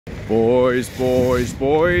Boys,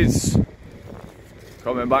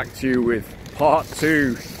 coming back to you with part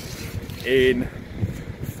 2 in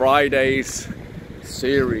Friday's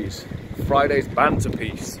series, Friday's banter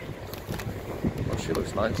piece. Oh, she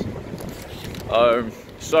looks nice.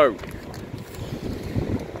 So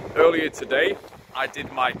earlier today I did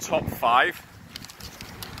my top 5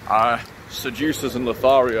 seducers and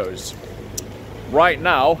Lotharios. Right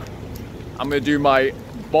now I'm going to do my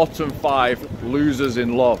bottom 5 losers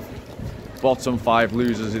in love. Bottom 5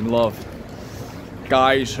 losers in love.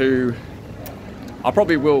 Guys who I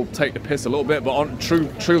probably will take the piss a little bit, but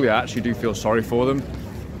truly I actually do feel sorry for them.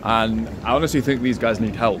 And I honestly think these guys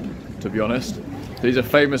need help, to be honest. These are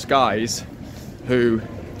famous guys who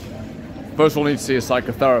first of all need to see a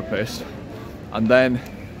psychotherapist, and then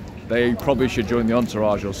they probably should join the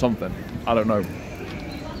entourage or something. I don't know.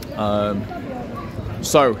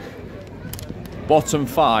 So, bottom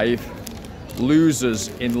 5 losers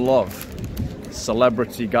in love.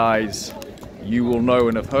 Celebrity guys you will know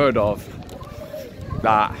and have heard of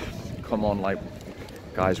that, come on, like,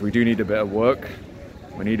 guys, we do need a bit of work.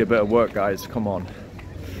 We need a bit of work, guys, come on.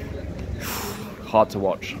 Hard to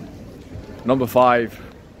watch. Number 5,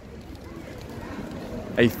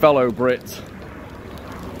 a fellow Brit.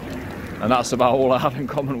 And that's about all I have in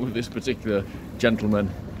common with this particular gentleman,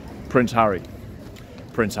 Prince Harry.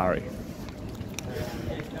 Prince Harry.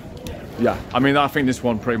 Yeah, I mean, I think this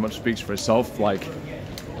one pretty much speaks for itself. Like,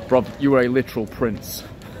 bro, you were a literal prince.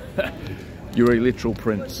 You were a literal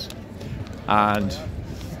prince. And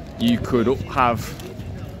you could have,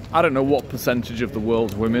 I don't know what percentage of the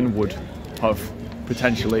world's women would have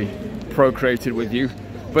potentially procreated with you,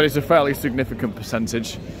 but it's a fairly significant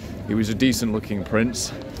percentage. He was a decent looking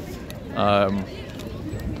prince. Could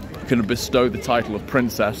have bestowed the title of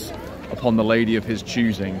princess upon the lady of his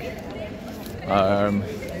choosing.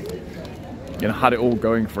 You know, had it all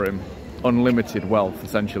going for him. Unlimited wealth,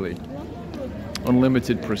 essentially.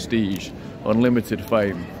 Unlimited prestige, unlimited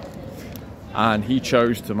fame. And he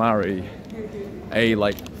chose to marry a,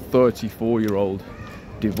 like, 34-year-old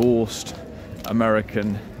divorced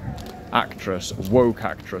American actress, woke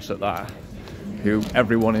actress at that, who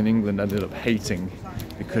everyone in England ended up hating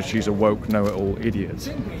because she's a woke know-it-all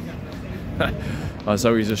idiot.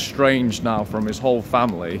 So he's estranged now from his whole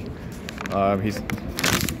family. He's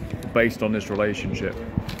based on this relationship.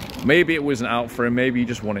 Maybe it wasn't out for him, maybe he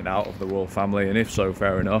just wanted out of the royal family, and if so,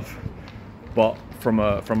 fair enough. But from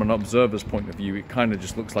an observer's point of view, it kind of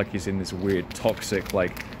just looks like he's in this weird, toxic,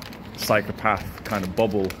 like, psychopath kind of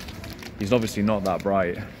bubble. He's obviously not that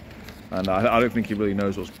bright, and I don't think he really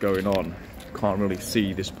knows what's going on. Can't really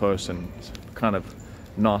see this person, kind of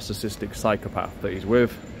narcissistic psychopath that he's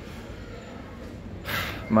with.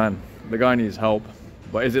 Man, the guy needs help.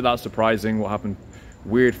 But is it that surprising what happened?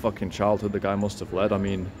 Weird fucking childhood the guy must have led. I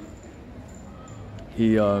mean,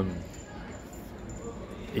 he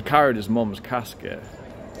carried his mum's casket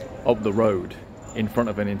up the road in front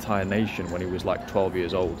of an entire nation when he was like 12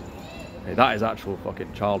 years old. Hey, that is actual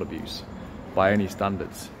fucking child abuse by any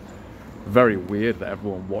standards. Very weird that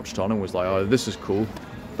everyone watched on and was like, oh, this is cool.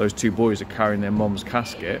 Those two boys are carrying their mum's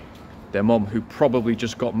casket. Their mum, who probably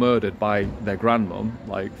just got murdered by their grandmum.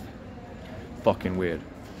 Like, fucking weird.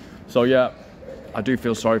 So yeah, I do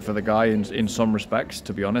feel sorry for the guy in some respects,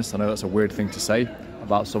 to be honest. I know that's a weird thing to say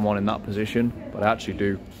about someone in that position, but I actually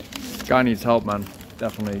do. Guy needs help, man.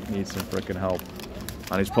 Definitely needs some freaking help.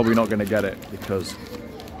 And he's probably not going to get it because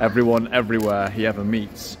everyone everywhere he ever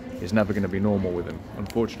meets is never going to be normal with him,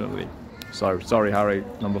 unfortunately. So, sorry, Harry.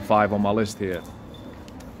 Number 5 on my list here.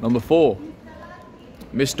 Number 4,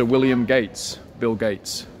 Mr. William Gates, Bill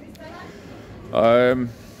Gates.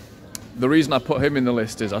 The reason I put him in the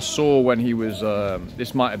list is I saw when he was,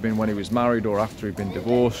 this might have been when he was married or after he'd been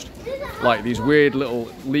divorced, like these weird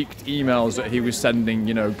little leaked emails that he was sending,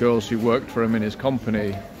 you know, girls who worked for him in his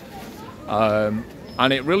company. And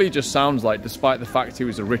it really just sounds like, despite the fact he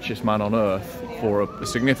was the richest man on earth for a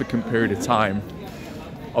significant period of time,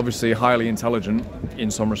 obviously highly intelligent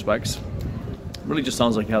in some respects, really just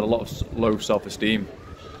sounds like he had a lot of low self-esteem.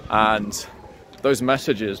 And those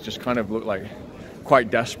messages just kind of look like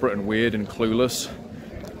quite desperate and weird and clueless,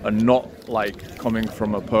 and not like coming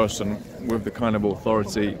from a person with the kind of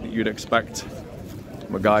authority that you'd expect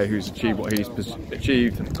from a guy who's achieved what he's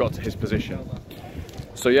achieved and got to his position.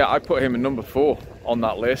 So yeah, I put him in number 4 on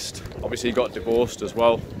that list. Obviously he got divorced as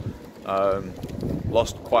well,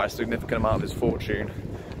 lost quite a significant amount of his fortune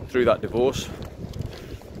through that divorce.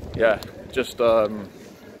 Yeah, just I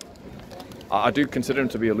do consider him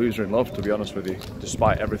to be a loser in love, to be honest with you,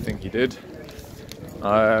 despite everything he did.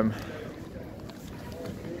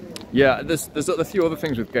 Yeah, there's a few other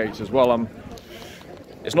things with Gates as well.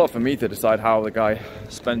 it's not for me to decide how the guy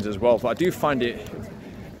spends his wealth. But I do find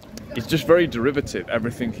it's just very derivative,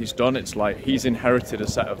 everything he's done. It's like he's inherited a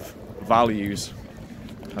set of values,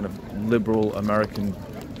 kind of liberal American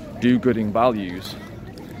do-gooding values,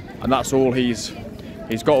 and that's all he's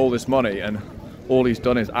got all this money, and all he's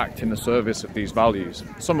done is act in the service of these values,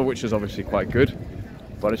 some of which is obviously quite good,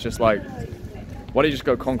 but it's just like, why don't you just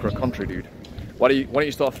go conquer a country, dude? Why don't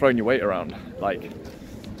you start throwing your weight around? Like,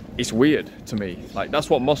 it's weird to me. Like, that's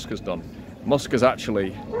what Musk has done. Musk has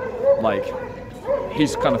actually, like,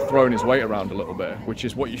 he's kind of thrown his weight around a little bit, which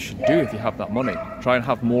is what you should do if you have that money. Try and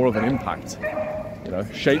have more of an impact, you know,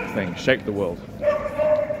 shape things, shape the world.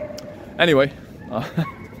 Anyway,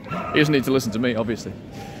 he doesn't need to listen to me, obviously.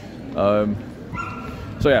 So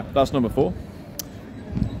yeah, that's number 4.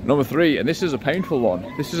 Number 3, and this is a painful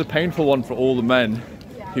one. This is a painful one for all the men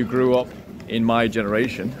who grew up in my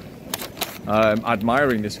generation,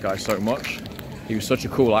 admiring this guy so much. He was such a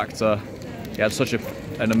cool actor. He had such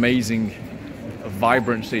an amazing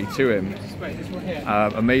vibrancy to him.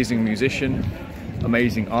 Amazing musician,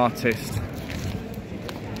 amazing artist,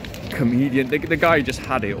 comedian. The guy just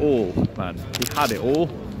had it all, man. He had it all,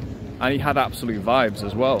 and he had absolute vibes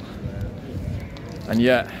as well. And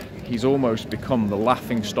yet, he's almost become the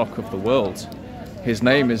laughing stock of the world. His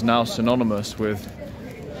name is now synonymous with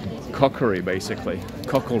cockery, basically,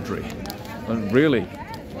 cuckoldry. And really,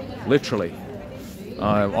 literally,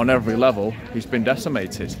 on every level, he's been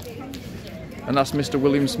decimated. And that's Mr.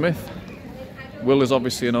 William Smith. Will is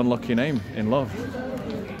obviously an unlucky name in love.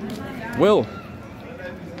 Will,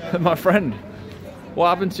 my friend, what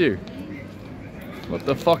happened to you? What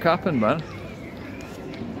the fuck happened, man?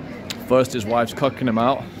 First his wife's cucking him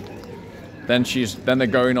out, then they're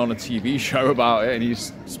going on a TV show about it, and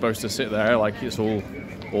he's supposed to sit there like it's all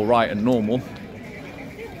right and normal.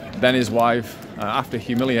 Then his wife, after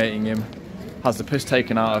humiliating him, has the piss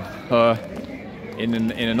taken out of her in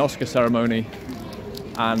an Oscar ceremony,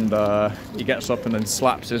 and he gets up and then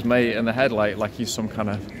slaps his mate in the head like he's some kind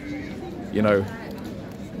of, you know,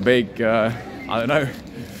 big, I don't know,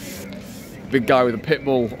 big guy with a pit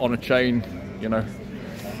bull on a chain, you know,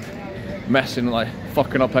 messing, like,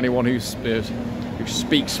 fucking up anyone who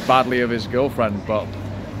speaks badly of his girlfriend. But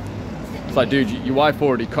it's like, dude, your wife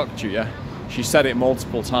already cucked you, yeah? She said it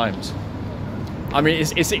multiple times. I mean,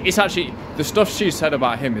 it's actually, the stuff she said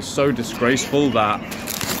about him is so disgraceful that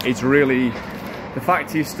it's really, the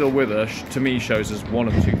fact he's still with her, to me, shows us one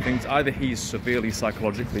of two things. Either he's severely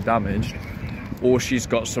psychologically damaged, or she's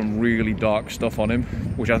got some really dark stuff on him,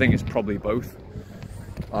 which I think is probably both.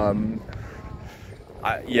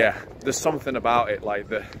 Yeah, there's something about it, like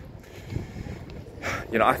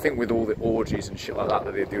you know, I think with all the orgies and shit like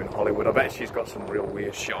that they do in Hollywood, I bet she's got some real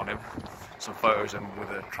weird shit on him. Some photos of him with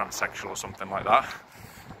a transsexual or something like that.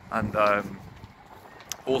 And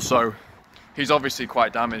also, he's obviously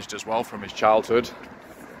quite damaged as well from his childhood.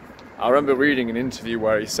 I remember reading an interview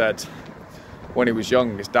where he said when he was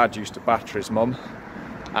young, his dad used to batter his mum,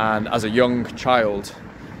 and as a young child,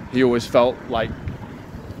 he always felt like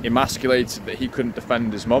emasculated that he couldn't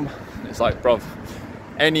defend his mum. It's like, bruv,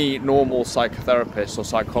 any normal psychotherapist or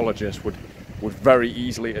psychologist would very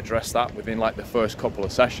easily address that within like the first couple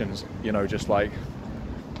of sessions. You know, just like,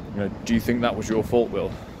 you know, do you think that was your fault, Will,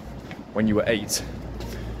 when you were 8?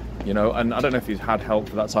 You know, and I don't know if he's had help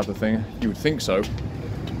for that type of thing. You would think so,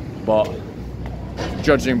 but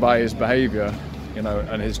judging by his behaviour, you know,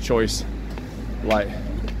 and his choice, like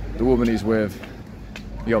the woman he's with,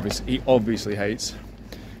 he obviously hates.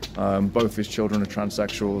 Both his children are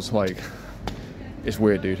transsexuals. Like, it's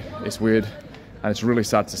weird, dude. It's weird, and it's really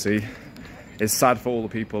sad to see. It's sad for all the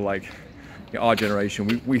people like our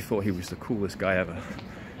generation. We thought he was the coolest guy ever,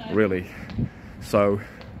 really. So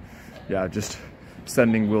yeah, just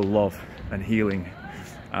sending Will love and healing,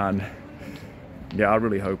 and yeah, I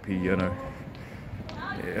really hope he, you know,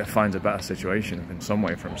 finds a better situation in some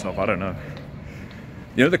way for himself. I don't know.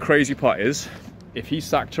 You know, the crazy part is, if he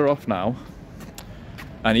sacked her off now,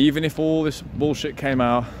 and even if all this bullshit came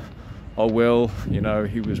out, oh, Will, you know,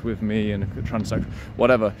 he was with me and transsexual,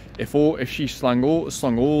 whatever. If she slung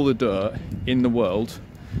all the dirt in the world,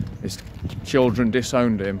 his children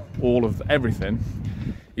disowned him, all of everything.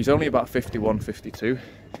 He's only about 51, 52,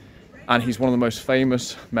 and he's one of the most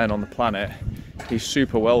famous men on the planet. He's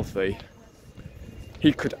super wealthy.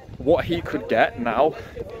 What he could get now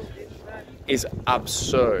is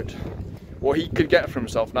absurd. What he could get for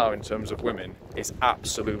himself now in terms of women is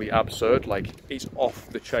absolutely absurd. Like, it's off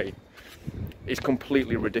the chain. It's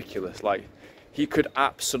completely ridiculous. Like, he could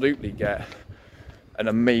absolutely get an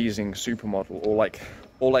amazing supermodel,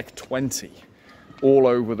 or like 20, all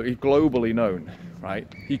over he's globally known,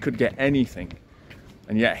 right? He could get anything,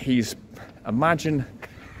 And yet imagine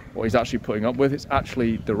what he's actually putting up with. It's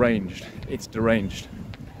actually deranged. It's deranged.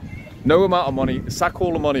 No amount of money, sack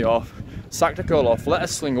all the money off, sack the girl off, let her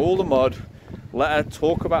sling all the mud, let her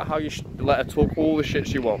talk about how let her talk all the shit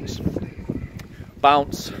she wants.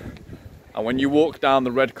 Bounce. And when you walk down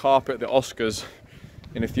the red carpet at the Oscars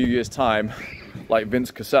in a few years' time, like Vince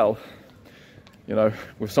Cassell, you know,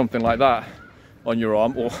 with something like that on your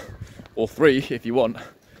arm, or 3 if you want,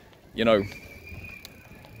 you know,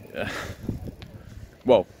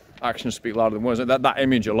 well, actions speak louder than words. That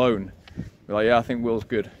image alone, you're like, yeah, I think Will's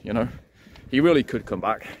good, you know. He really could come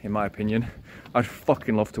back, in my opinion. I'd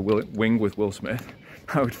fucking love to wing with Will Smith.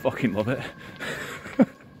 I would fucking love it.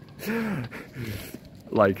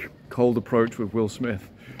 Like, Cold Approach with Will Smith.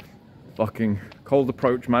 Fucking Cold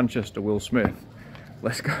Approach Manchester Will Smith.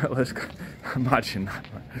 Let's go. Imagine that.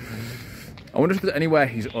 I wonder if there's anywhere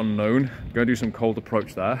he's unknown. Go do some Cold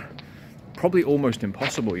Approach there. Probably almost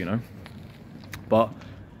impossible, you know. But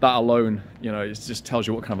that alone, you know, it just tells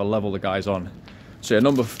you what kind of a level the guy's on. So yeah,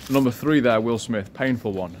 number 3 there, Will Smith,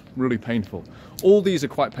 painful one, really painful. All these are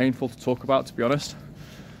quite painful to talk about, to be honest.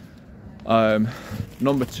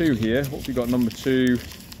 Number 2 here, what have we got? Number 2,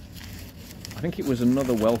 I think it was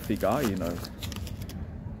another wealthy guy, you know.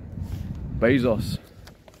 Bezos,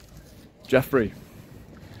 Jeffrey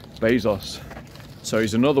Bezos. So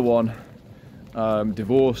he's another one,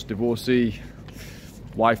 divorcee.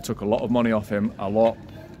 Wife took a lot of money off him, a lot.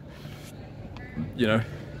 You know,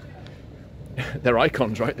 they're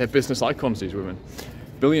icons, right? They're business icons, these women,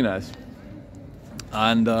 billionaires.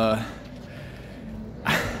 And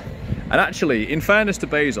actually, in fairness to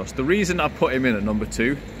Bezos, the reason I put him in at number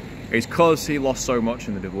 2 is because he lost so much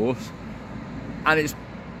in the divorce, and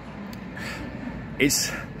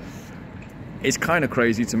it's kind of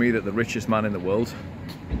crazy to me that the richest man in the world,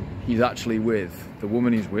 he's actually with, the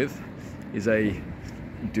woman he's with is a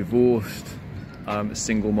divorced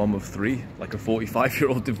single mom of 3, like a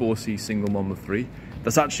 45-year-old divorcee single mom of 3.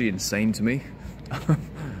 That's actually insane to me.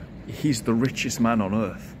 He's the richest man on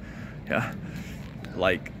earth. Yeah,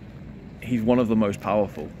 like, he's one of the most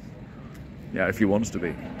powerful, yeah, if he wants to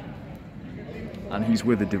be, and he's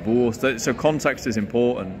with a divorce. So context is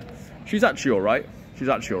important. She's actually all right. She's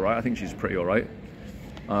actually all right. I think she's pretty all right.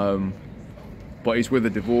 But he's with a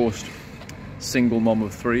divorced single mom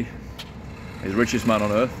of 3. He's the richest man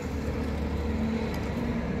on earth.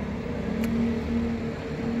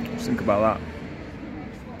 Just think about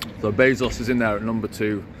that. So Bezos is in there at number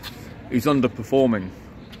 2. He's underperforming.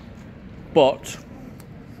 But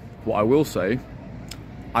what I will say,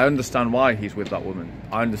 I understand why he's with that woman.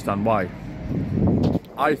 I understand why.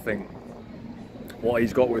 I think what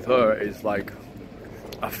he's got with her is like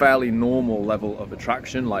a fairly normal level of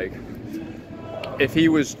attraction. Like, if he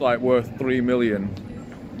was like worth 3 million,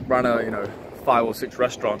 ran a, you know, 5 or 6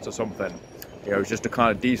 restaurants or something, you know, just a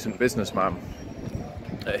kind of decent businessman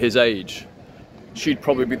at his age, she'd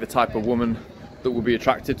probably be the type of woman that would be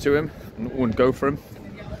attracted to him and wouldn't go for him.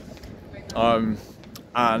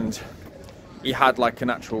 And he had like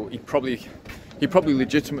an actual, he probably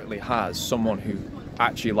legitimately has someone who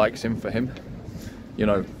actually likes him for him, you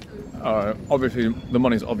know. Obviously the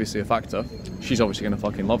money's obviously a factor. She's obviously gonna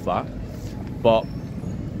fucking love that, but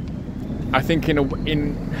I think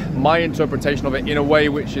in my interpretation of it, in a way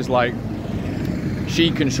which is like,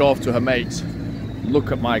 she can show off to her mates,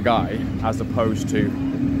 look at my guy, as opposed to,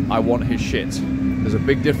 I want his shit. There's a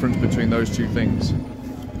big difference between those two things.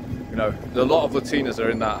 You know, a lot of Latinas are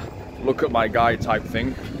in that look at my guy type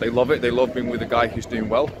thing. They love it. They love being with a guy who's doing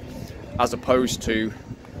well, as opposed to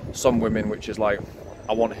some women, which is like,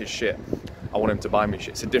 I want his shit. I want him to buy me shit.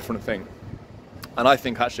 It's a different thing. And I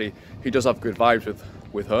think actually he does have good vibes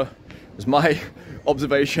with her. It's my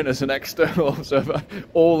observation as an external observer.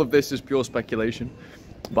 All of this is pure speculation,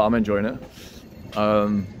 but I'm enjoying it.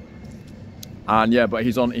 And yeah, but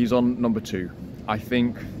he's on number 2. I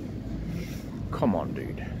think, come on,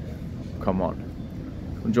 dude. Come on.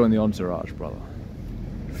 Join the entourage, brother.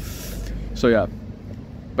 So yeah,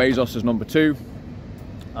 Bezos is number 2.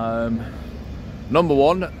 Number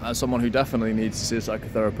 1, as someone who definitely needs to see a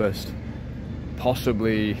psychotherapist,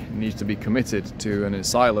 possibly needs to be committed to an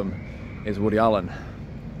asylum, is Woody Allen.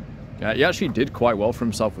 Yeah, he actually did quite well for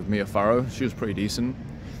himself with Mia Farrow. She was pretty decent,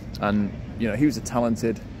 and you know, he was a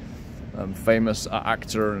talented, famous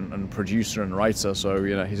actor and producer and writer. So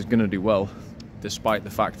you know, he's going to do well, despite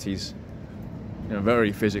the fact he's, you know,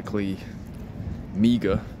 very physically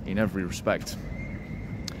meager in every respect.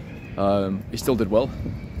 He still did well.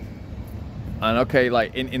 And okay,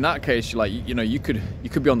 like in that case, like, you know, you could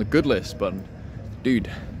be on the good list, but dude,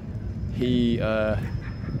 he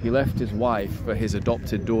left his wife for his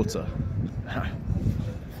adopted daughter.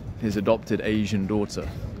 his adopted Asian daughter.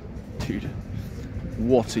 Dude,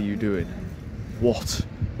 what are you doing? What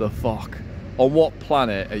the fuck? On what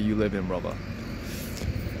planet are you living, brother?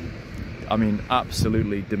 I mean,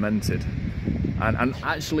 absolutely demented. And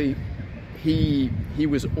actually, he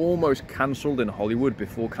was almost cancelled in Hollywood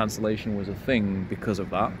before cancellation was a thing because of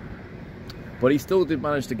that. But he still did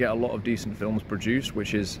manage to get a lot of decent films produced,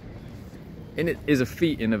 which is a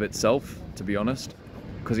feat in of itself, to be honest,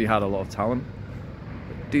 because he had a lot of talent.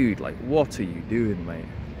 But dude, like, what are you doing, mate?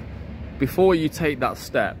 Before you take that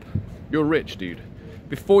step, you're rich, dude.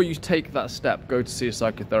 Before you take that step, go to see a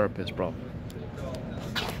psychotherapist, bro.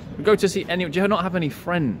 Go to see any. Do you not have any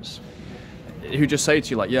friends who just say to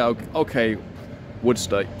you like, yeah, okay,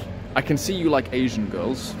 Woodster, I can see you like Asian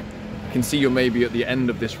girls. I can see you're maybe at the end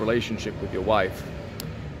of this relationship with your wife.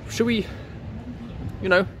 Should we, you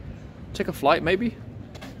know, take a flight maybe?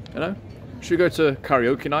 You know? Should we go to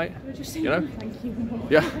karaoke night? You know? Thank you.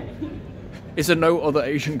 Yeah. Is there no other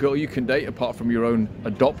Asian girl you can date apart from your own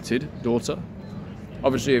adopted daughter?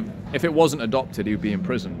 Obviously, if it wasn't adopted, he would be in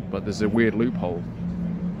prison, but there's a weird loophole.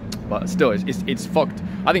 But still, it's fucked.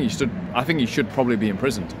 I think he should probably be in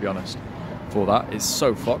prison, to be honest, for that. It's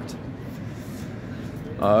so fucked.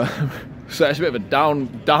 So it's a bit of a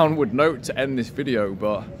downward note to end this video,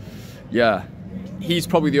 but yeah, he's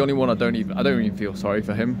probably the only one I don't even feel sorry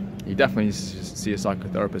for him. He definitely needs to see a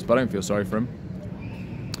psychotherapist, but I don't feel sorry for him.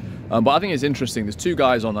 But I think it's interesting. There's two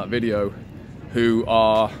guys on that video who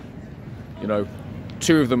are, you know,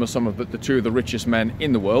 two of them are some of the two of the richest men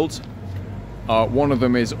in the world. One of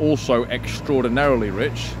them is also extraordinarily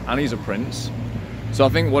rich, and he's a prince. So I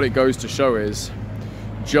think what it goes to show is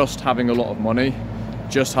just having a lot of money,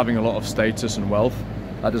 just having a lot of status and wealth,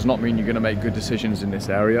 that does not mean you're going to make good decisions in this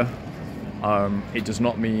area. It does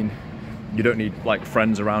not mean you don't need like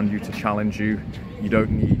friends around you to challenge you. You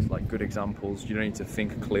don't need like good examples. You don't need to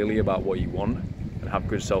think clearly about what you want and have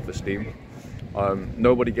good self-esteem.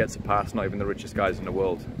 Nobody gets a pass, not even the richest guys in the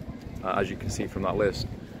world, as you can see from that list.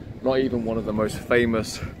 Not even one of the most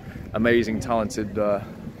famous, amazing, talented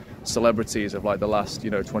celebrities of like the last,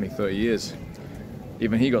 20, 30 years.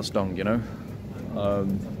 Even he got stung, you know.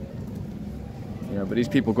 But these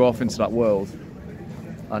people go off into that world,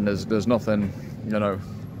 and there's nothing,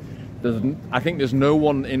 I think there's no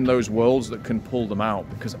one in those worlds that can pull them out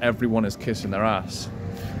because everyone is kissing their ass.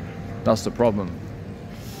 That's the problem.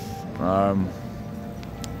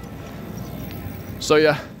 So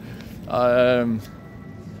yeah. I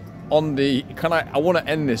want to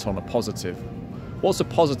end this on a positive. What's a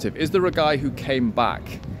positive? Is there a guy who came back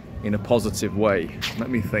in a positive way? Let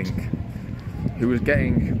me think. Who was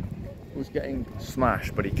getting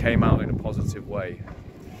smashed, but he came out in a positive way.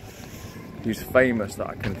 Who's famous that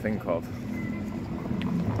I can think of?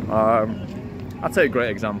 I'd say a great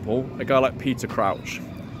example. A guy like Peter Crouch.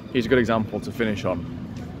 He's a good example to finish on.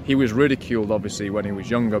 He was ridiculed, obviously, when he was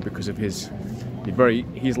younger because of he's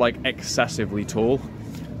like excessively tall.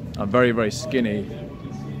 Very, very skinny,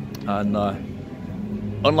 and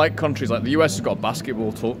unlike countries like the US has got a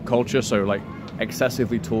basketball culture, so like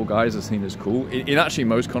excessively tall guys are seen as cool. In actually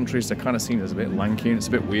most countries they're kind of seen as a bit lanky, and it's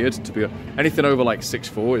a bit weird to be anything over like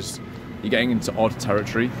 6'4" is you're getting into odd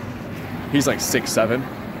territory. He's like 6'7",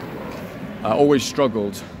 always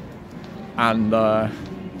struggled, and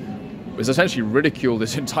was essentially ridiculed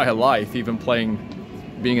his entire life, even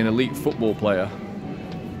being an elite football player.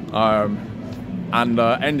 And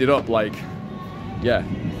ended up like,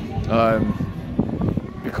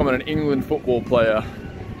 becoming an England football player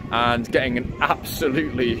and getting an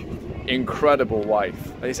absolutely incredible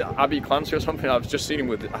wife. Is it Abby Clancy or something? I've just seen him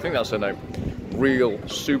with, I think that's her name, real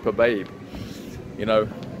super babe,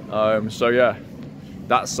 So yeah,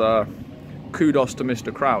 that's kudos to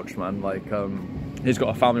Mr. Crouch, man. Like, he's got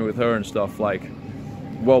a family with her and stuff. Like,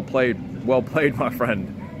 well played, my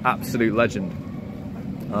friend. Absolute legend.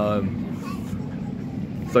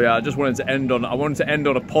 So yeah, I wanted to end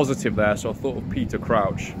on a positive there, so I thought of Peter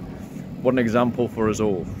Crouch. What an example for us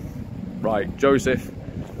all. Right, Joseph,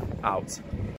 out.